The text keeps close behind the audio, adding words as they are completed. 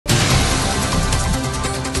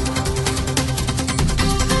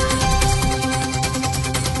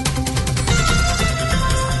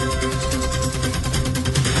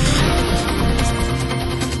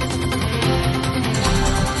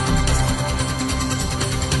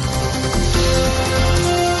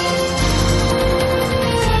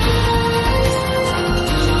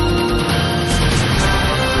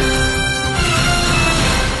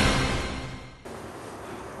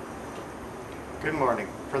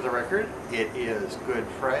the record. It is Good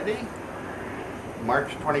Friday, March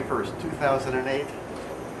 21st, 2008,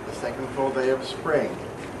 the second full day of spring.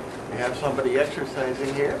 We have somebody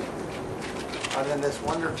exercising here out in this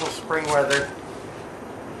wonderful spring weather.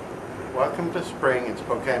 Welcome to spring in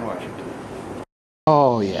Spokane, Washington.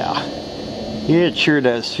 Oh yeah, it sure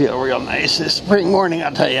does feel real nice this spring morning,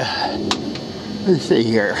 I'll tell you. Let's see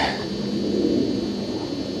here.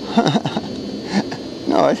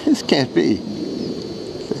 No, this can't be.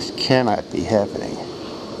 This cannot be happening.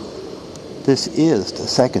 This is the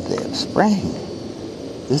second day of spring,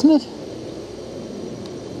 isn't it?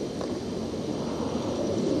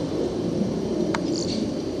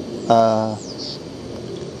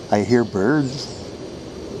 I hear birds.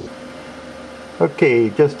 Okay,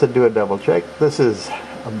 just to do a double check, this is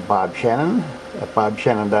Bob Shannon at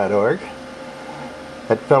bobshannon.org.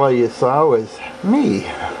 That fellow you saw was me.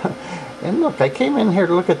 And look, I came in here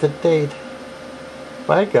to look at the date.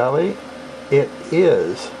 By golly, it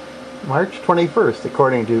is March 21st,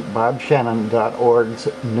 according to bobshannon.org's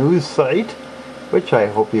news site, which I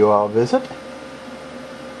hope you all visit.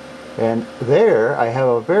 And there I have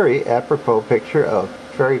a very apropos picture of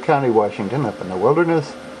Ferry County, Washington, up in the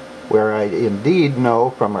wilderness, where I indeed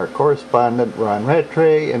know from our correspondent Ron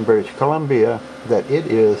Rattray in British Columbia that it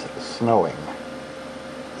is snowing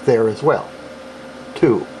there as well,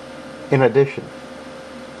 too. In addition,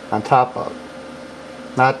 on top of,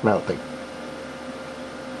 not melting,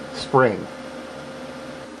 spring.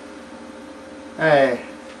 Hey,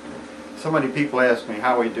 so many people ask me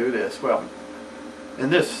how we do this. Well, in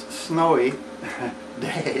this snowy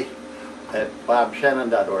day at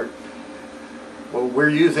bobshannon.org, well, we're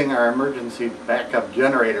using our emergency backup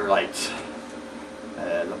generator lights.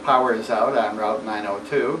 The power is out on Route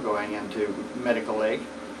 902 going into Medical Lake.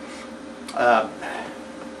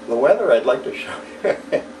 The weather I'd like to show you.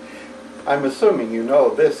 I'm assuming you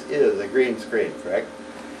know this is a green screen, correct?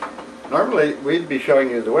 Normally we'd be showing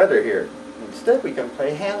you the weather here. Instead we can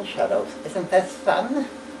play hand shadows. Isn't that fun?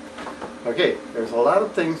 Okay, there's a lot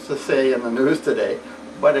of things to say in the news today,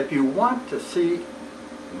 but if you want to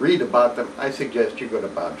read about them, I suggest you go to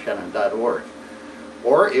bobshannon.org.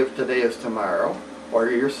 Or if today is tomorrow, or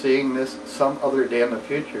you're seeing this some other day in the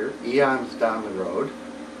future, eons down the road,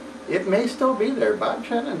 it may still be there.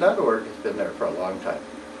 bobshannon.org has been there for a long time.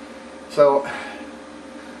 So,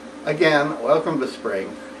 again, welcome to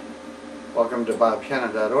spring. Welcome to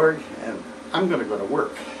bobshannon.org, and I'm going to go to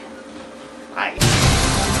work. Bye.